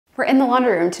We're in the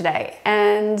laundry room today,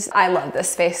 and I love this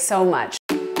space so much.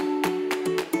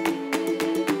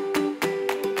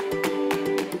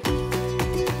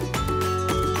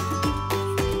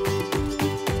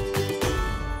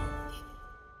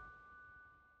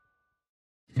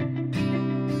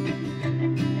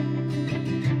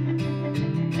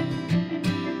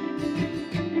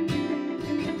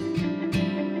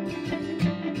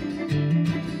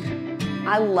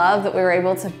 I love that we were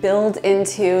able to build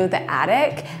into the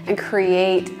attic and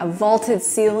create a vaulted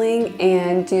ceiling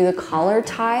and do the collar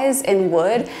ties in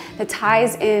wood that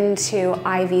ties into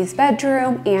Ivy's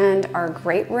bedroom and our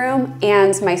great room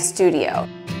and my studio.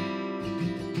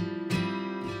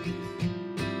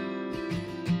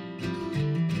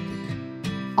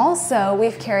 Also,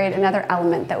 we've carried another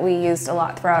element that we used a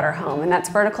lot throughout our home, and that's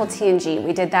vertical TNG.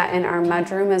 We did that in our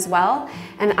mudroom as well,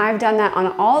 and I've done that on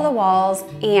all the walls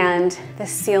and the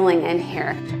ceiling in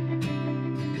here.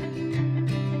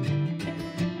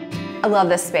 I love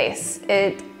this space.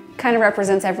 It kind of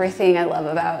represents everything I love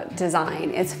about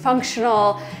design. It's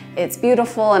functional, it's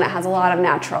beautiful, and it has a lot of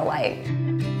natural light.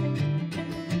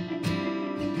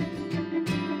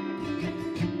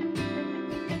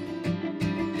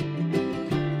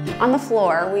 On the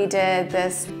floor, we did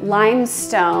this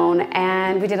limestone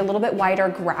and we did a little bit wider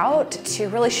grout to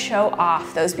really show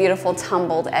off those beautiful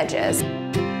tumbled edges.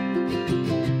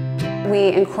 We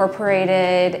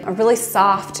incorporated a really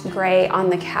soft gray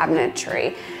on the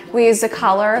cabinetry. We used a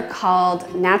color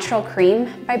called Natural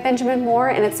Cream by Benjamin Moore,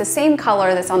 and it's the same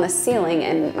color that's on the ceiling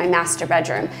in my master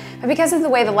bedroom. But because of the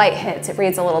way the light hits, it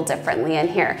reads a little differently in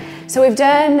here. So we've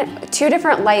done two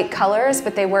different light colors,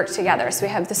 but they work together. So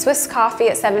we have the Swiss coffee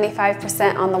at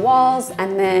 75% on the walls,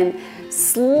 and then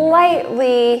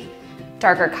slightly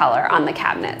darker color on the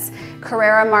cabinets.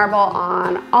 Carrara marble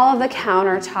on all of the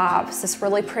countertops, this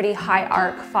really pretty high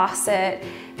arc faucet,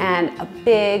 and a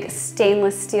big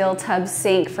stainless steel tub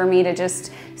sink for me to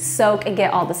just soak and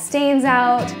get all the stains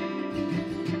out.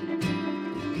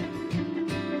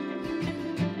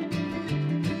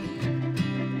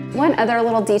 One other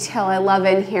little detail I love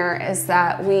in here is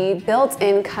that we built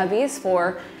in cubbies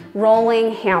for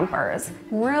rolling hampers.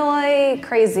 I'm really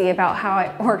crazy about how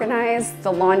I organize the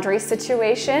laundry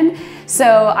situation.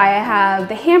 So I have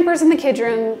the hampers in the kids'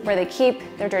 room where they keep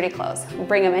their dirty clothes. We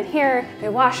bring them in here, we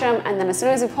wash them, and then as soon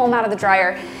as we pull them out of the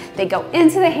dryer, they go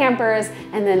into the hampers,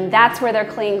 and then that's where their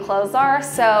clean clothes are.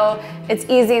 So it's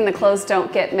easy and the clothes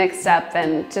don't get mixed up,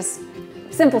 and just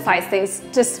simplifies things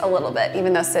just a little bit,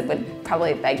 even though Sid would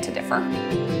probably beg to differ.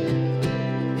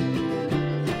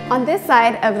 On this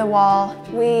side of the wall,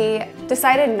 we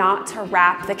decided not to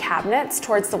wrap the cabinets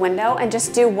towards the window and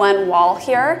just do one wall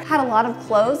here. Had a lot of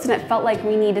clothes and it felt like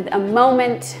we needed a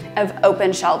moment of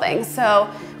open shelving.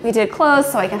 So we did clothes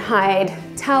so I can hide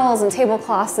towels and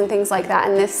tablecloths and things like that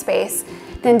in this space.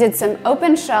 Then did some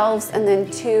open shelves and then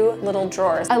two little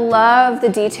drawers. I love the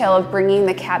detail of bringing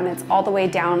the cabinets all the way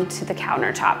down to the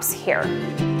countertops here.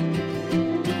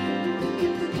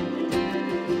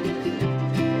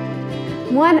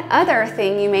 One other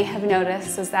thing you may have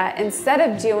noticed is that instead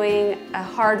of doing a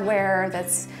hardware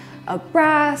that's a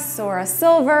brass or a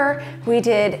silver, we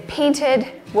did painted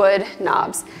wood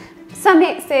knobs. Some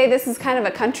may say this is kind of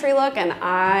a country look, and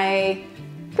I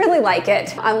really like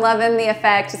it. I'm loving the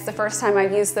effect. It's the first time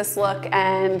I've used this look,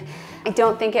 and I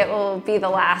don't think it will be the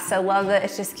last. I love that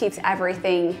it just keeps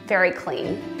everything very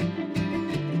clean.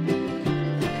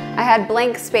 I had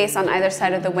blank space on either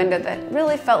side of the window that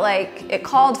really felt like it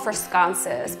called for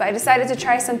sconces, but I decided to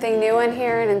try something new in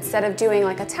here, and instead of doing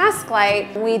like a task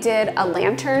light, we did a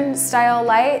lantern style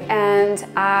light, and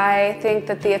I think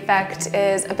that the effect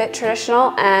is a bit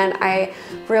traditional, and I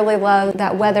really love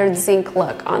that weathered zinc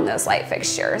look on those light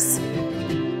fixtures.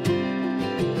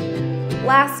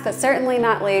 Last but certainly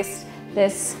not least,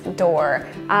 this door.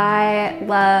 I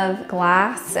love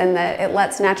glass and that it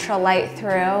lets natural light through,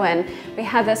 and we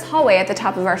have this hallway at the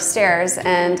top of our stairs,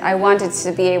 and I wanted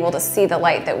to be able to see the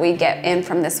light that we get in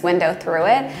from this window through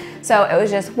it. So it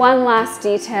was just one last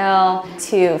detail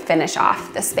to finish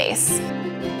off the space.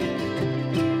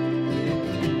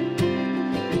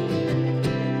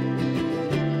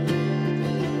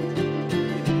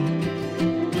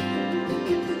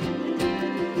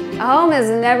 Home is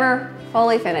never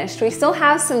fully finished. We still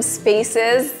have some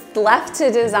spaces left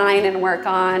to design and work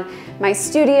on, my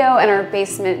studio and our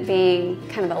basement being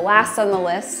kind of the last on the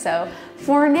list. So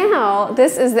for now,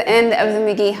 this is the end of the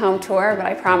McGee home tour, but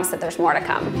I promise that there's more to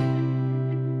come.